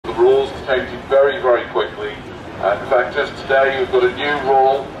changing very, very quickly. In fact, just today we've got a new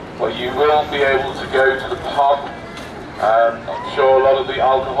rule where you will be able to go to the pub. I'm sure a lot of the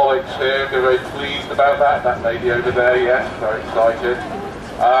alcoholics here are very pleased about that. That lady over there, yes, very excited.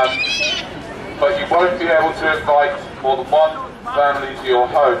 But you won't be able to invite more than one family to your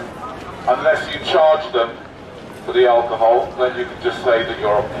home unless you charge them for the alcohol. Then you can just say that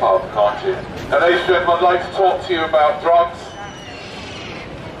you're a pub, can't you? Now, ladies and gentlemen, I'd like to talk to you about drugs,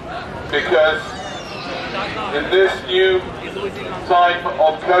 because in this new time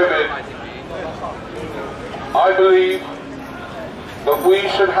of COVID, I believe that we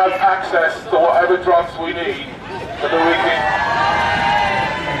should have access to whatever drugs we need so that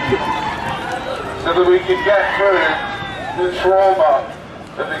we can get through the trauma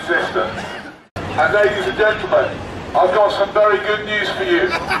of existence. And ladies and gentlemen, I've got some very good news for you.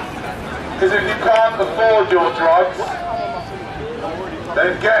 Because if you can't afford your drugs,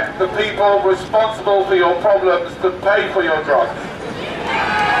 then get the people responsible for your problems to pay for your drugs.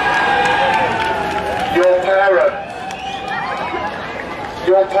 Your parents.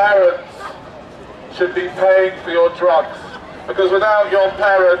 Your parents should be paying for your drugs. Because without your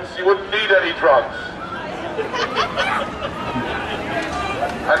parents, you wouldn't need any drugs.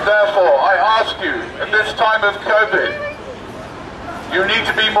 And therefore, I ask you, in this time of COVID, you need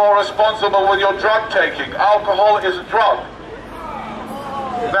to be more responsible with your drug taking. Alcohol is a drug.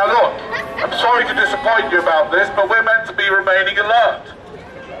 Now look, I'm sorry to disappoint you about this, but we're meant to be remaining alert.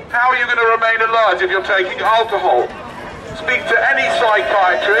 How are you going to remain alert if you're taking alcohol? Speak to any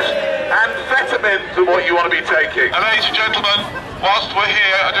psychiatrist, and amphetamines are what you want to be taking. And ladies and gentlemen, whilst we're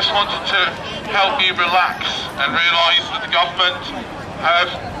here, I just wanted to help you relax and realise that the government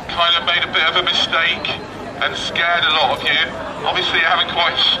have kind of made a bit of a mistake and scared a lot of you. Obviously, I haven't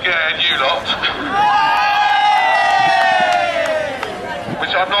quite scared you lot.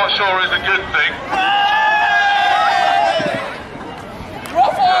 Which I'm not sure is a good thing.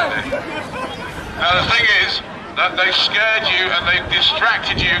 Now the thing is that they've scared you and they've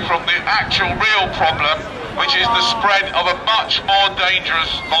distracted you from the actual real problem, which is the spread of a much more dangerous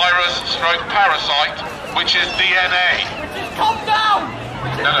virus stroke parasite, which is DNA. Calm down!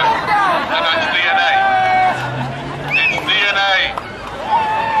 No, it's DNA. It's DNA.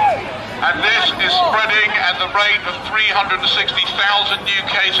 And this is spreading at the rate of 360,000 new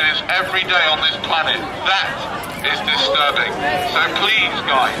cases every day on this planet. That is disturbing. So please,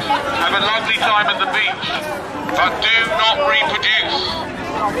 guys, have a lovely time at the beach, but do not reproduce.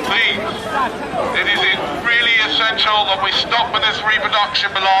 Please. It is really essential that we stop with this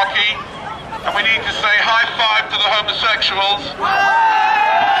reproduction malarkey, and we need to say high five to the homosexuals.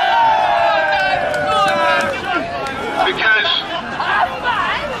 Because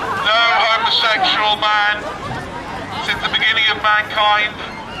no homosexual man since the beginning of mankind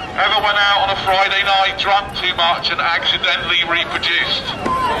ever went out on a Friday night, drunk too much and accidentally reproduced.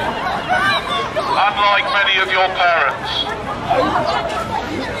 Unlike many of your parents.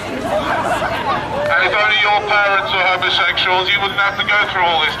 And if only your parents were homosexuals, you wouldn't have to go through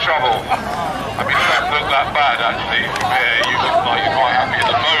all this trouble. I mean, it doesn't look that bad actually. From here, you look like you're quite happy at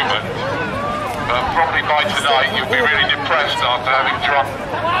the moment. But probably by tonight you'll be really depressed after having drunk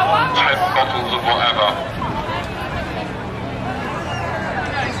 10 bottles of whatever.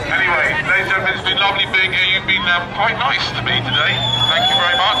 Anyway, ladies and gentlemen, it's been lovely being here. You've been quite nice to me today. Thank you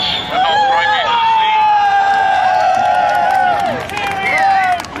very much. And not throwing me to the sea.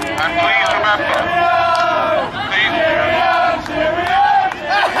 And please remember,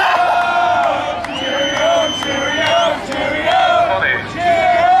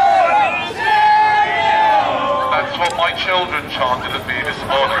 that's what my children chanted at me this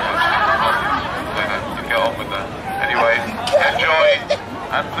morning. To get on with that. Anyway, enjoy.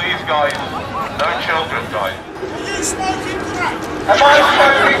 And please, guys, no children, guys. Are you smoking crack? Am I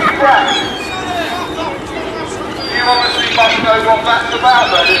smoking crack? You obviously must know what that's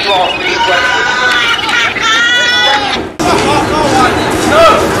about then, if you ask me the question.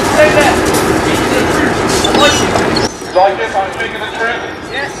 No! Stay there! I like you. You like it? I'm speaking the truth?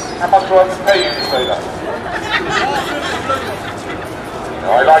 Yes. How much do I have to pay you to say that?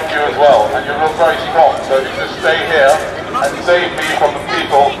 I like you as well, and you look very strong, so you just stay here and save me from the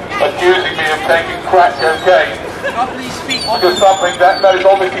people accusing me of taking crack cocaine. Because something that is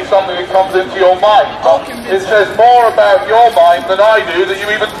obviously something that comes into your mind. But it says more about your mind than I do that you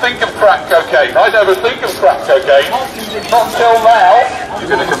even think of crack cocaine. I never think of crack cocaine. Not until now.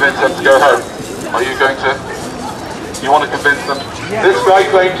 You're going to convince them to go home. Are you going to? You want to convince them? This guy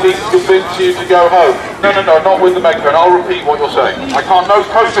claims he can convince you to go home. No, not with the megaphone. I'll repeat what you're saying. I can't, no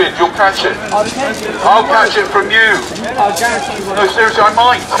COVID, you'll catch it. I'll catch it from you. No, seriously, I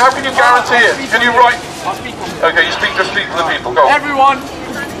might. How can you guarantee it? Can you write? Okay, you just speak to the people, go on. Everyone,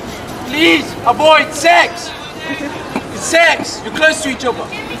 please avoid sex. It's sex, you're close to each other.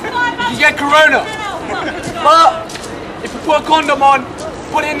 You can get corona. But if you put a condom on,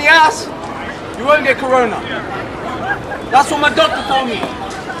 put it in the ass, you won't get corona. That's what my doctor told me.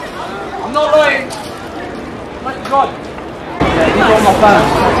 I'm not lying. My God.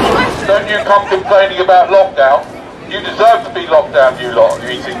 Don't you come complaining about lockdown. You deserve to be locked down, you lot,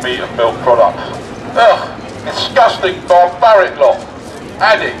 eating meat and milk products. Ugh, disgusting, barbaric lot.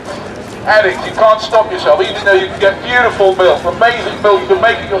 Addicts, you can't stop yourself, even though you can get beautiful milk, amazing milk, you can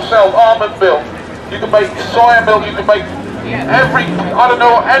make it yourself, almond milk, you can make soya milk, you can make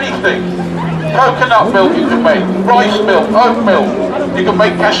anything. Coconut milk you can make, rice milk, oat milk, you can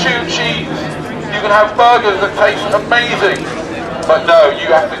make cashew cheese, you can have burgers that taste amazing. But no, you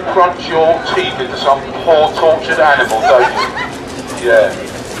have to crunch your teeth into some poor tortured animal, don't you? Yeah.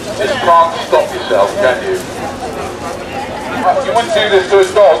 Just can't stop yourself, can you? You wouldn't do this to a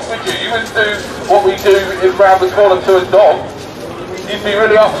dog, would you? You wouldn't do what we do around the corner to a dog. You'd be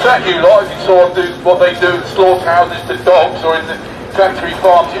really upset, you lot, if you saw them do what they do in slaughterhouses to dogs or in the factory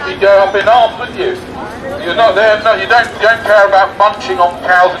farms. You'd be going up in arms, wouldn't you? You're not there, no, you don't care about munching on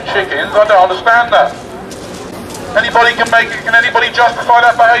cows and chickens. I don't understand that. Anybody can anybody justify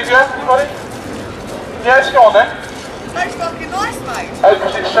that behaviour? Anybody? Yes, go on then. Tastes fucking nice, mate. Oh,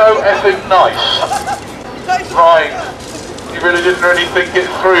 because it's so effing nice. Right. You really didn't think it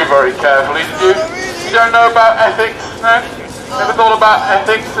through very carefully, did you? Really? You don't know about ethics, no? Never thought about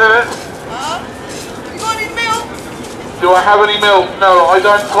ethics, did it? You got any milk? Do I have any milk? No, I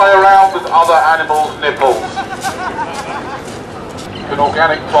don't play around with other animals' nipples. Can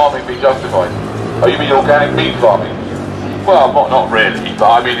organic farming be justified? Oh, you mean organic meat farming? Well, not really, but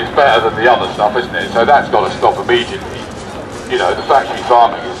I mean it's better than the other stuff, isn't it? So that's got to stop immediately. You know, the factory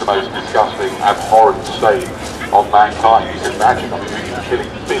farming is the most disgusting, abhorrent state of mankind. You can imagine, I mean, we've been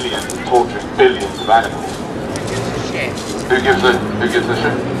killing billions and torturing billions of animals. Who gives a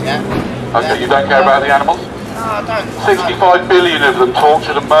shit? Yeah. Okay, you don't care about the animals? No, I don't. 65 billion of them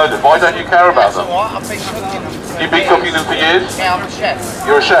tortured and murdered. Why don't you care about them? Alright, I've been cooking them. You've been cooking them for years? Yeah, I'm a chef.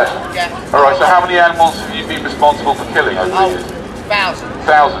 You're a chef? Yeah. Alright, so how many animals have you been responsible for killing over the years? Thousands.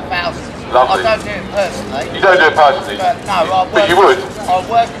 Thousands. Lovely. I don't do it personally. You don't do it personally? But no, But you would? I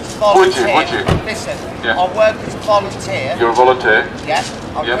work as a volunteer. Would you? Listen, Yeah. I work as a volunteer. You're a volunteer? Yeah.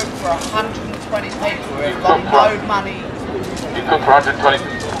 I Yeah. cook for 120 people who You have got cook for- no money You cook for 120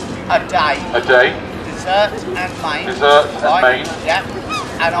 a day. a day? Dessert and main. Dessert and main. Yeah.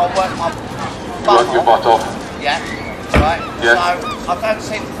 And I work my You work your butt off. Yeah. Right. Yeah. So I don't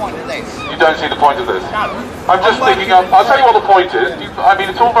see the point of this. You don't see the point of this? No. I'm just thinking, I'll tell you what the point is. I mean,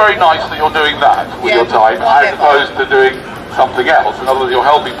 it's all very nice that you're doing that with your time, as whatever. opposed to doing something else. In other words, you're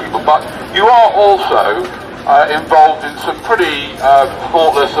helping people. But you are also involved in some pretty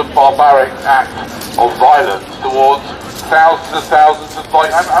thoughtless and barbaric acts of violence towards thousands of,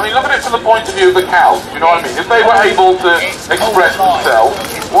 like, I mean, look at it from the point of view of the cows, do you know what I mean? If they were able to express themselves,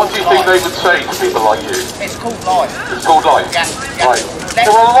 what do you think they would say to people like you? It's called life. It's called life. Yeah. Right.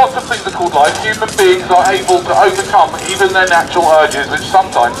 There are lots of things that are called life. Human beings are able to overcome even their natural urges, which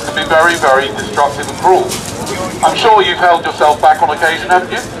sometimes can be very, very destructive and cruel. I'm sure you've held yourself back on occasion,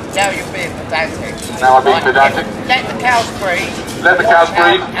 haven't you? Now you're being pedantic. Now I'm being pedantic. Let the cows breed. Let the cows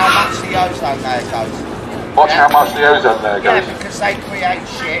breed. How much the ozone there goes. Watch how much the ozone there goes. Yeah, because they create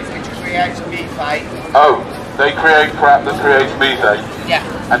shit, which creates methane. Oh, they create crap that creates methane. Yeah.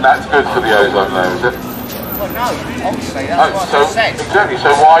 And that's good for the ozone layer, is it? Well, no, obviously, that's what I said. Exactly,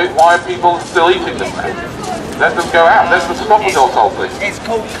 so why are people still eating them then? Let them go out, let them stop with all salty. It's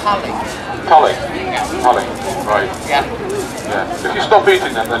called culling. Culling? Yeah. Culling, right. Yeah. Yeah. If you stop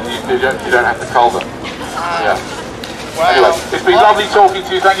eating them, then you don't have to cull them. Yeah. Well, anyway, it's been lovely talking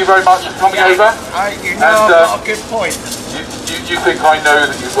to you. Thank you very much for coming over. You know I've got a good point. You think I know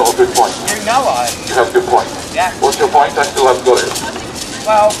that you've got a good point? You know I. You have a good point. Yeah. What's your point? I still haven't got it.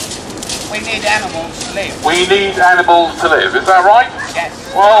 Well, we need animals to live. We need animals to live, is that right? Yes.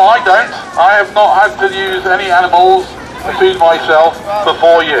 Well, I don't. I have not had to use any animals to feed myself for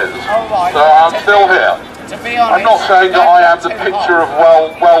 4 years. All right. So I'm still here. To be honest, I'm not saying that I am the picture of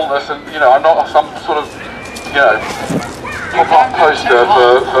wellness and, you know, I'm not some sort of, you know, pop-up poster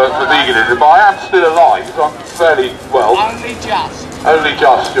for veganism, but I am still alive, so I'm fairly well. Only just. Only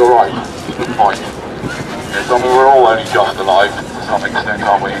just, you're right. Good point. Yes, I mean, we're all only just alive to some extent,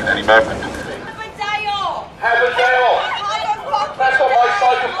 aren't we, in any moment. Have a day off. Have a day off.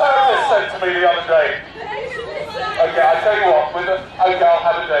 just said to me the other day. Okay, I tell you what. Okay, I'll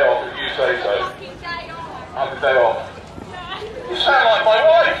have a day off if you say so. Have a day off. You sound like my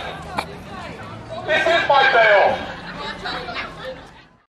wife.